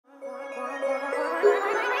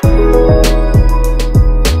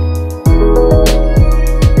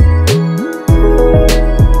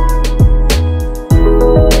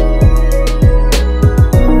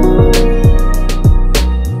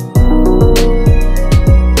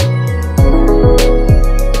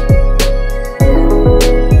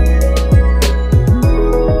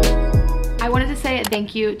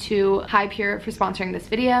you to Hi Pure for sponsoring this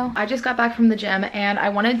video. I just got back from the gym and I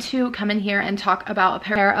wanted to come in here and talk about a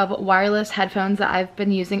pair of wireless headphones that I've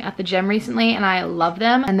been using at the gym recently, and I love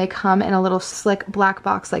them. And they come in a little slick black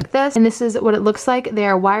box like this, and this is what it looks like. They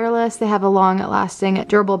are wireless, they have a long lasting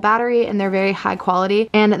durable battery, and they're very high quality.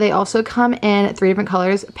 And they also come in 3 different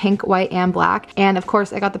colors, pink, white, and black. And of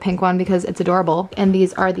course I got the pink one because it's adorable. And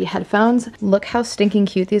these are the headphones. Look how stinking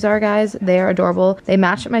cute these are, guys. They are adorable. They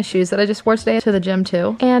match my shoes that I just wore today to the gym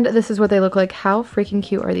too. And this is what they look like. How freaking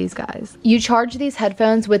cute are these guys? You charge these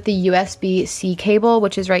headphones with the USB-C cable,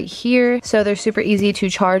 which is right here. So they're super easy to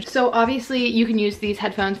charge. So obviously you can use these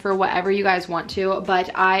headphones for whatever you guys want to, but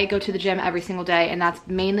I go to the gym every single day and that's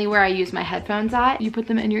mainly where I use my headphones at. You put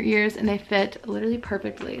them in your ears and they fit literally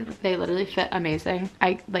perfectly. They literally fit amazing.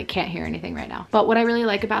 I can't hear anything right now. But what I really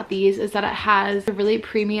like about these is that it has a really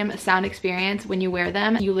premium sound experience when you wear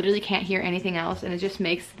them. You literally can't hear anything else and it just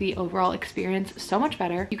makes the overall experience so much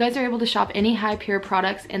better. You guys are able to shop any Hi Pure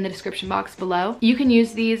products in the description box below. You can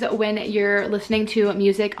use these when you're listening to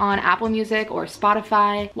music on Apple Music or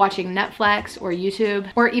Spotify, watching Netflix or YouTube,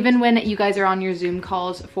 or even when you guys are on your Zoom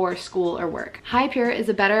calls for school or work. Hi Pure is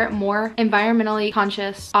a better, more environmentally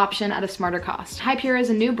conscious option at a smarter cost. Hi Pure is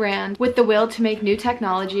a new brand with the will to make new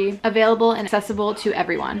technology available and accessible to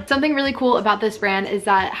everyone. Something really cool about this brand is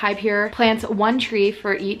that Hi Pure plants 1 tree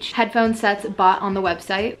for each headphone sets bought on the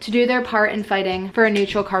website to do their part in fighting for a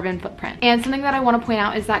neutral carbon footprint. And something that I want to point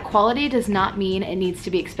out is that quality does not mean it needs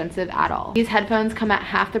to be expensive at all. These headphones come at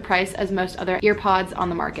half the price as most other earpods on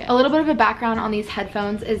the market. A little bit of a background on these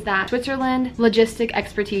headphones is that Switzerland logistic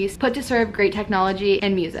expertise put to serve great technology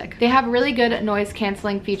and music. They have really good noise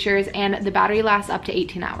canceling features and the battery lasts up to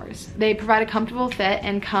 18 hours. They provide a comfortable fit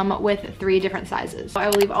and come with 3 different sizes. I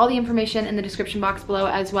will leave all the information in the description box below,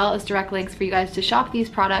 as well as direct links for you guys to shop these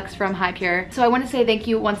products from Hi Pure. So I want to say thank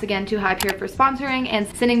you once again to Hi Pure for sponsoring and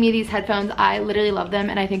sending me these headphones. I literally love them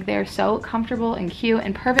and I think they are so comfortable and cute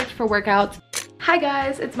and perfect for workouts. Hi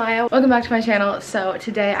guys, it's Maya. Welcome back to my channel. So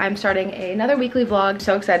today I'm starting another weekly vlog.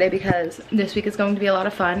 So excited because this week is going to be a lot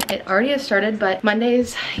of fun. It already has started, but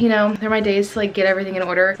Mondays, you know, they're my days to like get everything in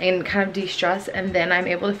order and kind of de-stress, and then I'm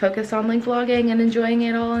able to focus on like vlogging and enjoying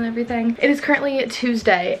it all and everything. It is currently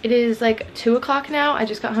Tuesday. It is like 2 o'clock now. I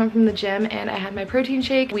just got home from the gym and I had my protein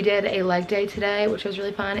shake. We did a leg day today, which was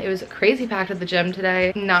really fun. It was crazy packed at the gym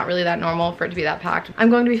today. Not really that normal for it to be that packed. I'm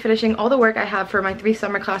going to be finishing all the work I have for my 3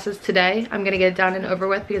 summer classes today. I'm gonna get it done and over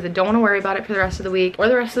with because I don't want to worry about it for the rest of the week or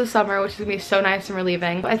the rest of the summer, which is gonna be so nice and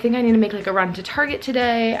relieving. I think I need to make like a run to Target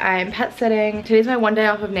today. I'm pet sitting. Today's my 1 day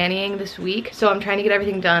off of nannying this week, so I'm trying to get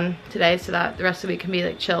everything done today so that the rest of the week can be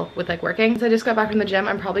like chill with like working. So I just got back from the gym.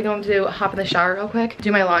 I'm probably going to hop in the shower real quick,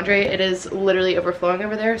 do my laundry. It is literally overflowing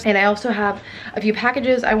over there. And I also have a few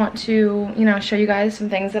packages I want to, you know, show you guys some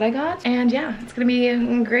things that I got. And yeah, it's gonna be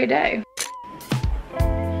a great day.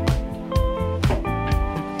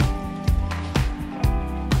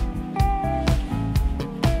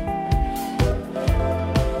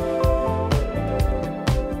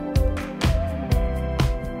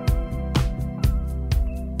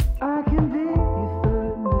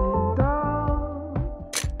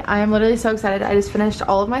 I am literally so excited. I just finished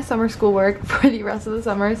all of my summer schoolwork for the rest of the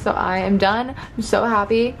summer, so I am done. I'm so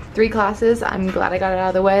happy. 3 classes. I'm glad I got it out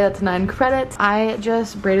of the way. That's 9 credits. I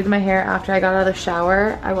just braided my hair after I got out of the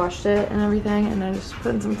shower. I washed it and everything, and I just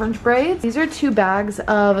put in some French braids. These are 2 bags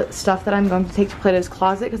of stuff that I'm going to take to Plato's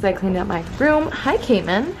closet because I cleaned out my room. Hi,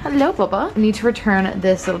 Cayman. Hello, Bubba. I need to return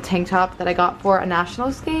this little tank top that I got for a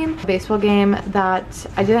Nationals game, a baseball game that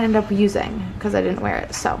I didn't end up using because I didn't wear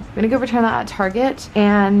it. So I'm gonna go return that at Target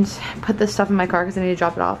and put this stuff in my car because I need to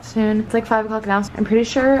drop it off soon. It's like 5 o'clock now. So I'm pretty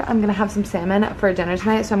sure I'm gonna have some salmon for dinner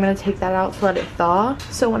tonight, so I'm gonna take that out to let it thaw.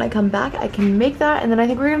 So when I come back, I can make that, and then I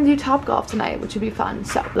think we're gonna do Topgolf tonight, which would be fun.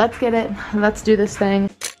 So let's get it. Let's do this thing.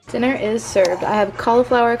 Dinner is served. I have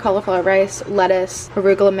cauliflower rice, lettuce,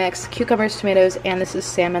 arugula mix, cucumbers, tomatoes, and this is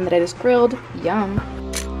salmon that I just grilled. Yum.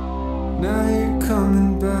 Now you're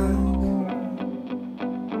coming back.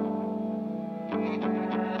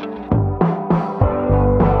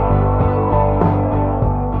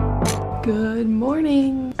 Good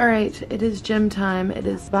morning. All right, it is gym time. It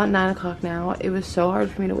is about 9 o'clock now. It was so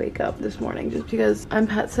hard for me to wake up this morning just because I'm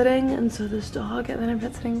pet sitting, and so this dog that I'm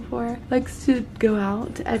pet sitting for likes to go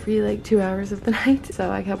out every like 2 hours of the night.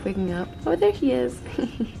 So I kept waking up. Oh, there he is.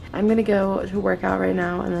 I'm gonna go to work out right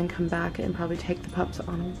now and then come back and probably take the pups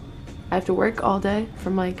on. I have to work all day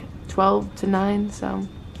from like 12 to 9, so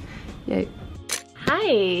yay.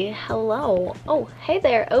 Hi, hello. Oh, hey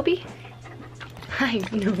there, Obi. Hi,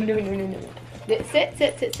 no.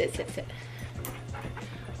 Sit.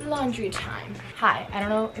 laundry time. Hi, I don't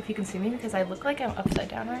know if you can see me because I look like I'm upside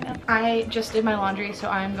down right now. I just did my laundry, so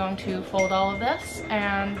I'm going to fold all of this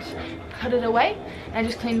and put it away. And I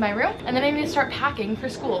just cleaned my room, and then I need to start packing for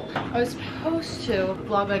school. I was supposed to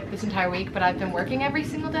vlog like this entire week, but I've been working every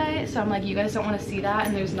single day, so I'm like, you guys don't want to see that,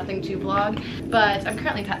 and there's nothing to vlog. But I'm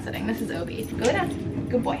currently pet sitting. This is Obi. Go down.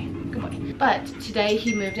 Good boy. Good boy. But today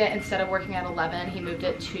he moved it, instead of working at 11, he moved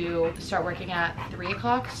it to start working at 3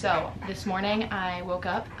 o'clock. So this morning I woke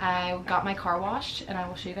up, I got my car washed, and I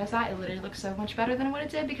will show you guys that. It literally looks so much better than what it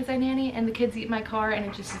did because I nanny and the kids eat my car, and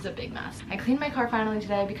it just is a big mess. I cleaned my car finally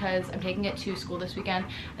today because I'm taking it to school this weekend.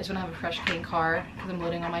 I just want to have a fresh clean car because I'm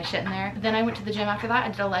loading all my shit in there. Then I went to the gym after that. I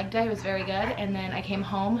did a leg day. It was very good. And then I came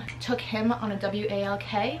home, took him on a WALK.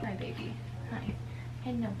 Hi baby. Hi.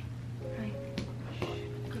 Hello.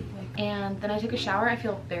 And then I took a shower. I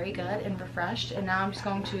feel very good and refreshed, and now I'm just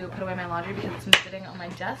going to put away my laundry because it's been sitting on my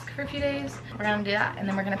desk for a few days. We're gonna do that, and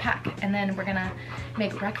then we're gonna pack, and then we're gonna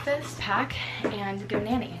make breakfast, pack, and go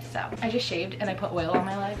nanny. So I just shaved and I put oil on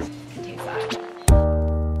my legs. You can taste that.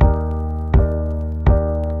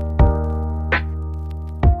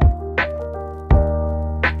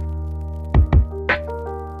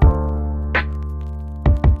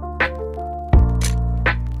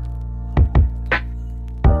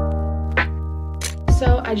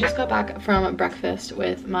 So I just got back from breakfast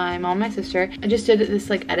with my mom and my sister. I just did this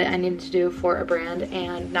like edit I needed to do for a brand,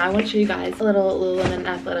 and now I want to show you guys a little Lululemon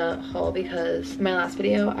Athleta haul because in my last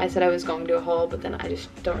video I said I was going to do a haul, but then I just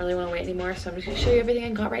don't really want to wait anymore, so I'm just gonna show you everything I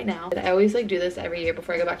got right now. I always like do this every year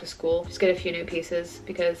before I go back to school, just get a few new pieces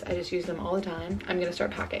because I just use them all the time. I'm gonna start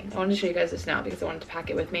packing. I wanted to show you guys this now because I wanted to pack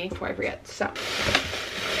it with me before I forget. So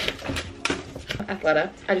Athleta.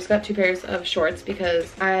 I just got 2 pairs of shorts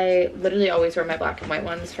because I literally always wear my black and white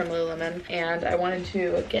ones from Lululemon, and I wanted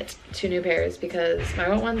to get 2 new pairs because my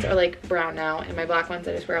white ones are like brown now and my black ones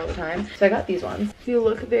I just wear all the time. So I got these ones. If you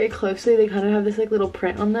look very closely, they kind of have this like little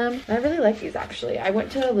print on them. And I really like these actually. I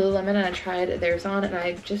went to Lululemon and I tried theirs on, and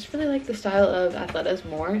I just really like the style of Athletas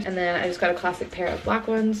more. And then I just got a classic pair of black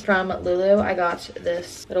ones from Lulu. I got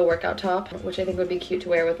this little workout top, which I think would be cute to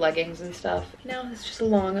wear with leggings and stuff. No, it's just a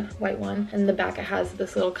long white one, and the back it has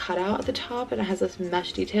this little cutout at the top, and it has this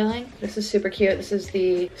mesh detailing. This is super cute. This is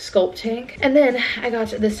the Sculpt tank. And then I got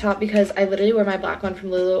this top because I literally wear my black one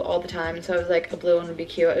from Lulu all the time, so I was like, a blue one would be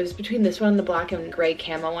cute. It was between this one and the black and gray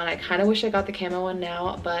camo one. I kind of wish I got the camo one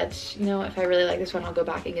now, but you know, if I really like this one, I'll go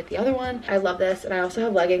back and get the other one. I love this, and I also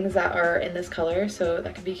have leggings that are in this color, so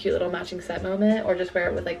that could be a cute little matching set moment, or just wear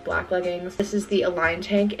it with like black leggings. This is the Align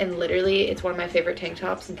tank, and literally it's one of my favorite tank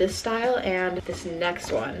tops. This style and this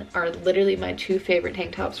next one are literally my 2 favorite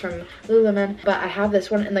tank tops from Lululemon, but I have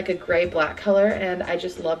this one in like a gray black color, and I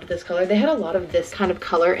just loved this color. They had a lot of this kind of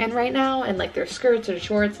color in right now, and like their skirts and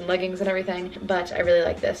shorts and leggings and everything, but I really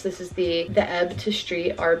like this. This is the Ebb to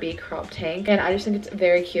Street RB crop tank, and I just think it's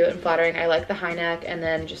very cute and flattering. I like the high neck and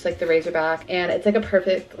then just like the razor back, and it's like a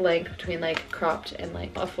perfect length between like cropped and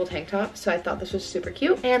like a full tank top, so I thought this was super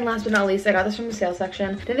cute. And last but not least, I got this from the sale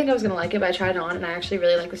section. Didn't think I was gonna like it, but I tried it on and I actually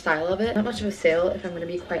really like the style of it. Not much of a sale, if I'm gonna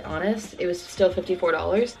be quite honest. It was still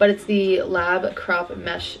 $54, but it's the Lab crop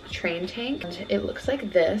mesh train tank, and it looks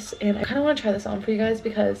like this, and I kind of want to try this on for you guys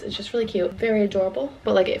because it's just really cute, very adorable,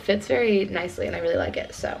 but like it fits very nicely and I really like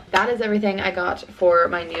it. So that is everything I got for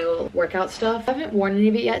my new workout stuff. I haven't worn any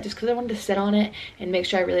of it yet just because I wanted to sit on it and make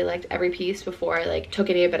sure I really liked every piece before I like took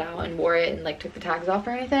any of it out and wore it and like took the tags off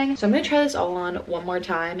or anything. So I'm gonna try this all on one more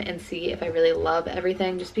time and see if I really love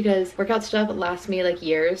everything, just because workout stuff lasts me like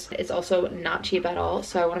years. It's also not cheap at all,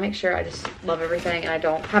 so I want to make sure I just love everything and I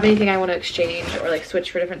don't have anything I want to exchange or like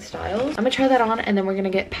switch for different styles. I'm gonna try that on, and then we're gonna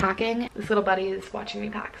get packing. This little buddy is watching me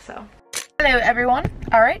pack, so. Hello everyone.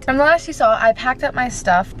 All right, from the last you saw, I packed up my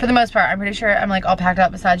stuff. For the most part, I'm pretty sure I'm like all packed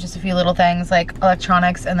up besides just a few little things like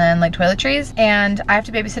electronics and then like toiletries. And I have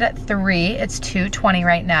to babysit at 3. It's 2:20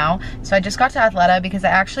 right now. So I just got to Athleta because I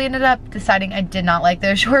actually ended up deciding I did not like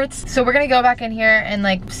those shorts. So we're gonna go back in here and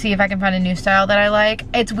like see if I can find a new style that I like.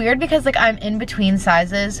 It's weird because like I'm in between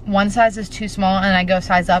sizes. One size is too small and I go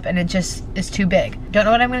size up and it just is too big. Don't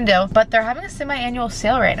know what I'm gonna do, but they're having a semi-annual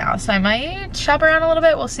sale right now. So I might shop around a little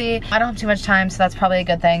bit, we'll see. I don't have too much time, so that's probably a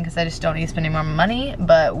good thing because I just don't need to spend any more money,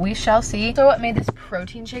 but we shall see. So I made this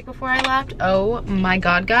protein shake before I left. Oh my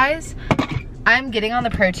god, guys. I'm getting on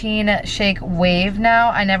the protein shake wave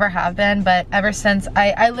now. I never have been, but ever since,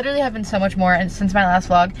 I literally have been so much more, and since my last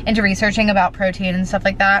vlog, into researching about protein and stuff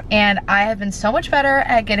like that. And I have been so much better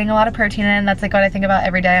at getting a lot of protein in. That's like what I think about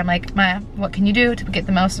every day. I'm like, Maya, what can you do to get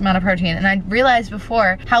the most amount of protein? And I realized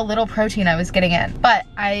before how little protein I was getting in. But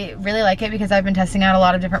I really like it because I've been testing out a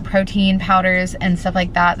lot of different protein powders and stuff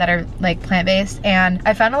like that that are like plant-based, and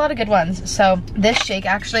I found a lot of good ones. So this shake,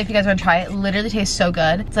 actually, if you guys want to try it, literally tastes so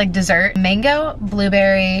good. It's like dessert, mango,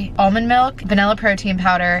 blueberry, almond milk, vanilla protein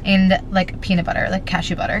powder, and like peanut butter, like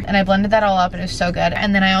cashew butter. And I blended that all up and it was so good.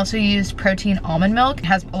 And then I also used protein almond milk. It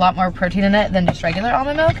has a lot more protein in it than just regular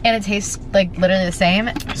almond milk, and it tastes like literally the same.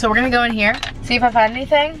 So we're gonna go in here, see if I find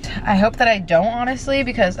anything. I hope that I don't, honestly,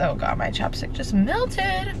 because oh god, my chapstick just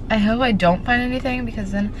melted. I hope I don't find anything,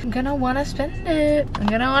 because then I'm gonna wanna spend it. I'm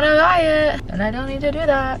gonna wanna buy it, and I don't need to do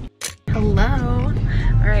that. Hello.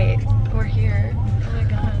 All right, we're here. Oh my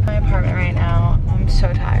god. My apartment right now. I'm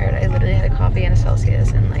so tired. I literally had a coffee and a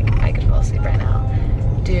Celsius, and like I could fall asleep right now.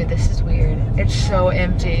 Dude, this is weird. It's so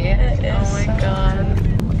empty. It is. Oh my god.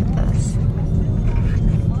 Look at this.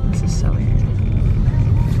 This is so weird.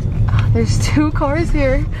 Oh, there's 2 cars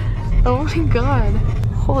here. Oh my god.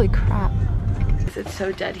 Holy crap. It's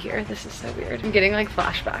so dead here. This is so weird. I'm getting like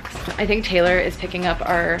flashbacks. I think Taylor is picking up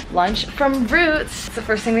our lunch from Roots. It's the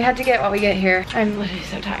first thing we had to get while we get here. I'm literally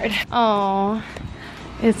so tired. Oh,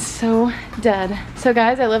 it's so dead. So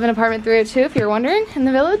guys, I live in apartment 302, if you're wondering, in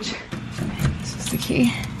the village. This is the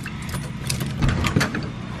key.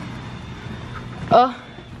 Oh,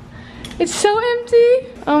 it's so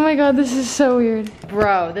empty. Oh my god, this is so weird.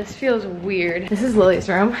 Bro, this feels weird. This is Lily's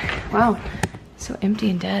room. Wow, so empty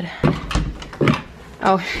and dead.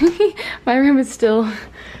 Oh, my room is still,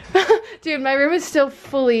 dude, my room is still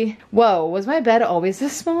fully, whoa, was my bed always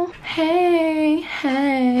this small? Hey,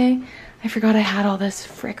 hey. I forgot I had all this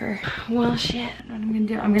fricker. Well, shit, what I'm gonna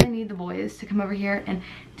do, I'm gonna need the boys to come over here and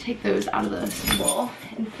take those out of this wall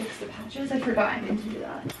and fix the patches. I forgot I meant to do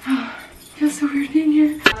that. Feels so weird being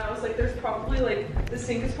here. I was like, there's probably like, the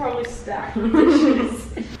sink is probably stacked with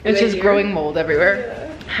dishes. It's just growing mold everywhere. Yeah.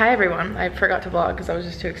 Hi everyone, I forgot to vlog because I was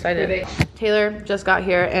just too excited. Taylor just got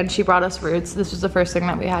here and she brought us Roots. This was the first thing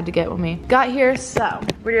that we had to get when we got here. So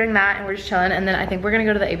we're doing that and we're just chilling, and then I think we're gonna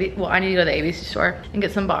go to the I need to go to the ABC store and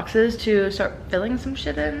get some boxes to start filling some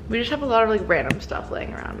shit in. We just have a lot of like random stuff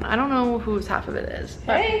laying around. I don't know whose half of it is.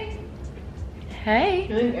 But Hey! Hey. I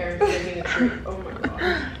think Aaron's taking a trip. Oh my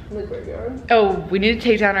god. The graveyard. Oh, we need to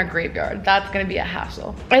take down our graveyard. That's gonna be a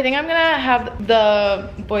hassle. I think I'm gonna have the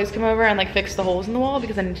boys come over and like fix the holes in the wall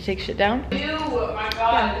because I need to take shit down. Ew, oh my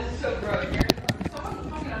god, this is so gross. Someone's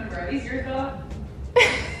fucking unready. Is your thought?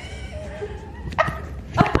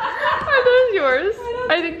 Are those yours?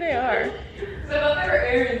 I think they are. So I thought they were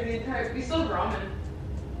Aaron's the entire, we still have ramen.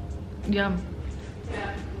 Yum.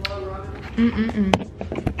 Yeah, love ramen.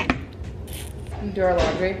 Do our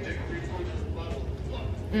laundry.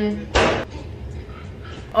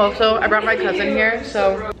 Also, I brought my cousin here,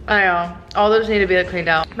 so I know all those need to be cleaned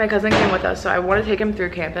out. My cousin came with us, so I want to take him through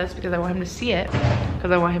campus because I want him to see it, because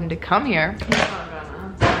I want him to come here.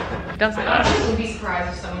 Don't say that. I would be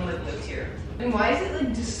surprised if someone like lives here. And why is it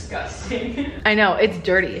like disgusting? I know, it's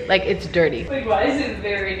dirty. Like, it's dirty. Like, why is it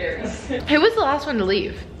very dirty? Who was the last one to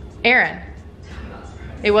leave? Aaron.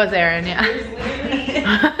 It was Aaron, yeah. There's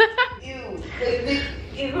literally ew.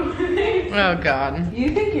 Oh god.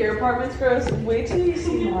 You think your apartment's gross? Wait till you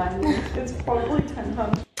see mine. It's probably 10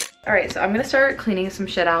 times. All right, so I'm gonna start cleaning some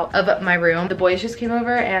shit out of my room. The boys just came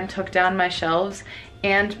over and took down my shelves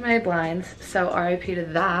and my blinds, so RIP to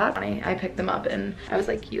that. I picked them up and I was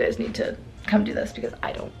like, you guys need to come do this because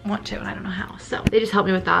I don't want to and I don't know how. So they just helped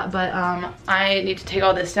me with that, but I need to take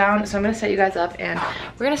all this down, so I'm gonna set you guys up and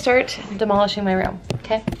we're gonna start demolishing my room,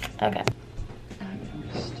 okay? Okay.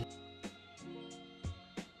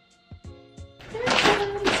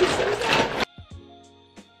 This is so sad.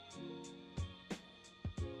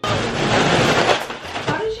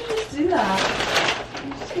 How did you just do that?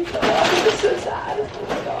 You just picked it up. This is so sad. Oh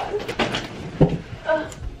my god.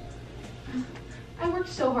 I worked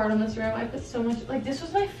so hard on this room. I put so much, like, this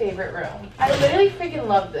was my favorite room. I literally freaking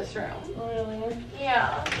love this room. Really?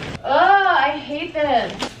 Yeah. Ugh, I hate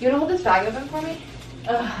this. You wanna hold this bag open for me?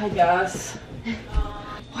 I guess.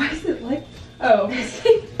 Why is it like, oh.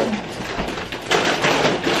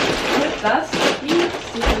 What's that? Sticky?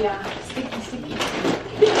 Sticky, yeah. Sticky, sticky.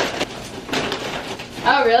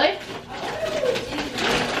 Oh, really?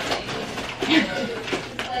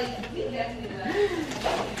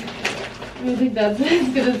 I don't think that's as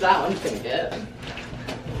good as that one's gonna get.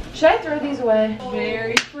 Should I throw these away?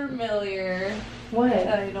 Very familiar. What?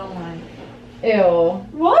 I don't like. Ew.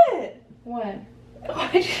 What? What?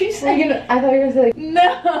 What did you say? I thought you were gonna say like,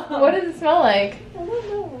 no. what does it smell like? I don't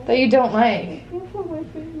know. That you don't like? I can't put my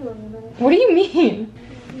finger on it. What do you mean?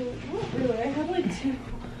 Not really. I had like 2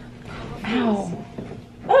 coffees. Ow.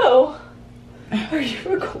 Oh. Are you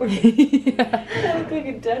recording? Yeah. I look like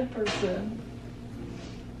a dead person.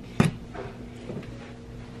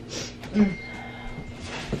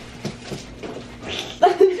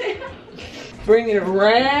 Bring it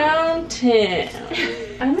around town.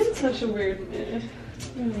 I'm in such a weird mood.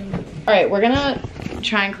 All right, we're gonna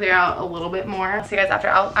try and clear out a little bit more. I'll see you guys after.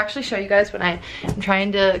 I'll actually show you guys when I'm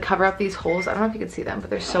trying to cover up these holes. I don't know if you can see them,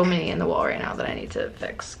 but there's so many in the wall right now that I need to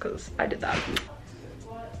fix because I did that.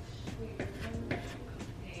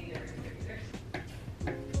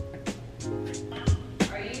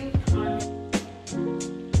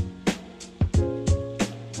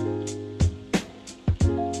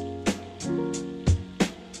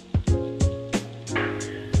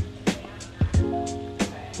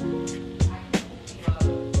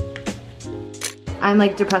 I'm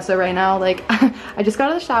like depresso right now. Like I just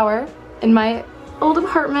got out of the shower in my old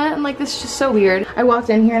apartment and like this is just so weird. I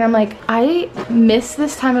walked in here and I'm like, I miss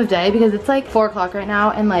this time of day because it's like 4 o'clock right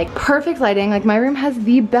now and like perfect lighting. Like my room has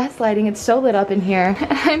the best lighting. It's so lit up in here.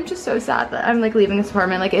 And I'm just so sad that I'm like leaving this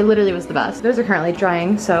apartment. Like it literally was the best. Those are currently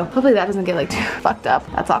drying, so hopefully that doesn't get like too fucked up.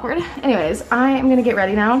 That's awkward. Anyways, I am gonna get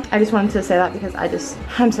ready now. I just wanted to say that because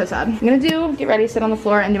I'm so sad. I'm gonna get ready, sit on the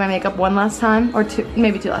floor and do my makeup 1 last time or 2,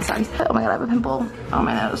 maybe 2 last times. Oh my god, I have a pimple on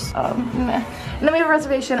my nose. Meh. And then we have a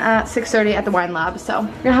reservation at 6:30 at the wine lab. So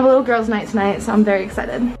we're gonna have a little girls' night tonight, so I'm very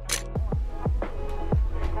excited.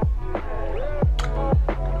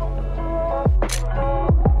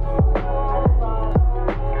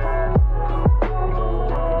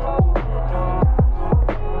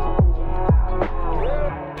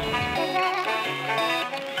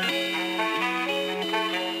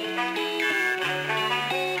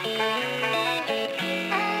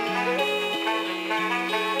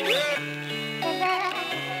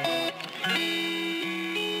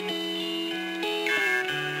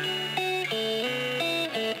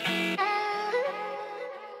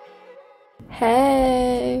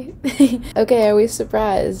 Hey. Okay, are we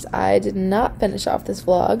surprised? I did not finish off this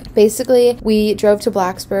vlog. Basically, we drove to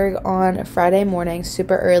Blacksburg on Friday morning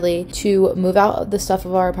super early to move out the stuff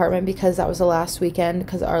of our apartment because that was the last weekend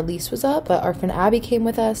because our lease was up. But our friend Abby came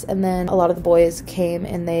with us and then a lot of the boys came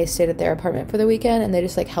and they stayed at their apartment for the weekend and they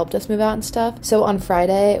just like helped us move out and stuff. So on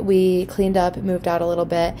Friday, we cleaned up, moved out a little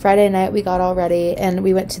bit. Friday night, we got all ready and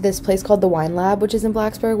we went to this place called the Wine Lab, which is in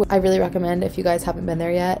Blacksburg. I really recommend if you guys haven't been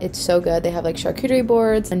there yet. It's so good. They have like charcuterie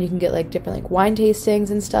boards and you can get like different like wine tastings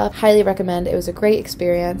and stuff. Highly recommend. It was a great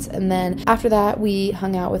experience. And then after that we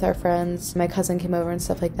hung out with our friends. My cousin came over and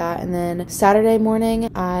stuff like that. And then Saturday morning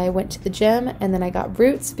I went to the gym and then I got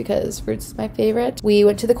Roots because Roots is my favorite. We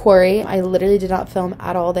went to the quarry. I literally did not film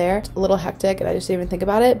at all there. It's a little hectic and I just didn't even think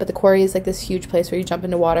about it, but the quarry is like this huge place where you jump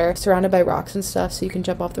into water surrounded by rocks and stuff, so you can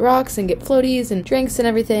jump off the rocks and get floaties and drinks and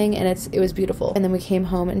everything, and it was beautiful. And then we came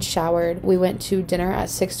home and showered. We went to dinner at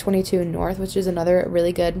 622 North, which is another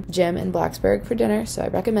really good gym in Blacksburg for dinner, so I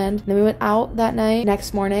recommend. And then we went out that night.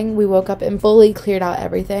 Next morning we woke up and fully cleared out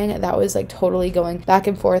everything. That was like totally going back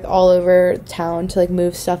and forth all over town to like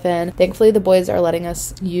move stuff in. Thankfully the boys are letting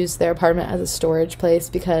us use their apartment as a storage place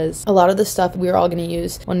because a lot of the stuff we were all going to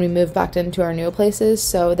use when we moved back into our new places,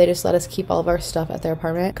 so they just let us keep all of our stuff at their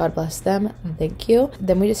apartment. God bless them. Thank you.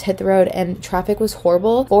 Then we just hit the road and traffic was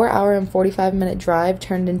horrible. 4-hour and 45-minute drive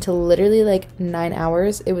turned into literally like 9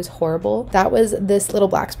 hours. It was horrible. That was this little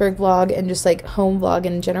Blacksburg vlog and just like home vlog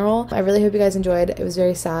in general. I really hope you guys enjoyed. It was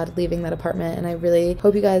very sad leaving that apartment and I really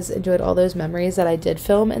hope you guys enjoyed all those memories that I did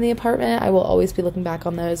film in the apartment. I will always be looking back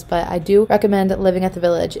on those, but I do recommend living at the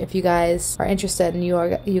Village if you guys are interested and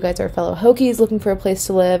you guys are fellow Hokies looking for a place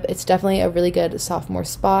to live. It's definitely a really good sophomore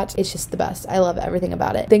spot. It's just the best. I love everything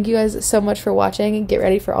about it. Thank you guys so much for watching. Get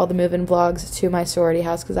ready for all the move-in vlogs to my sorority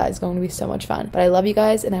house because that is going to be so much fun. But I love you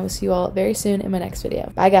guys and I will see you all very soon in my next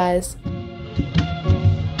video. Bye guys.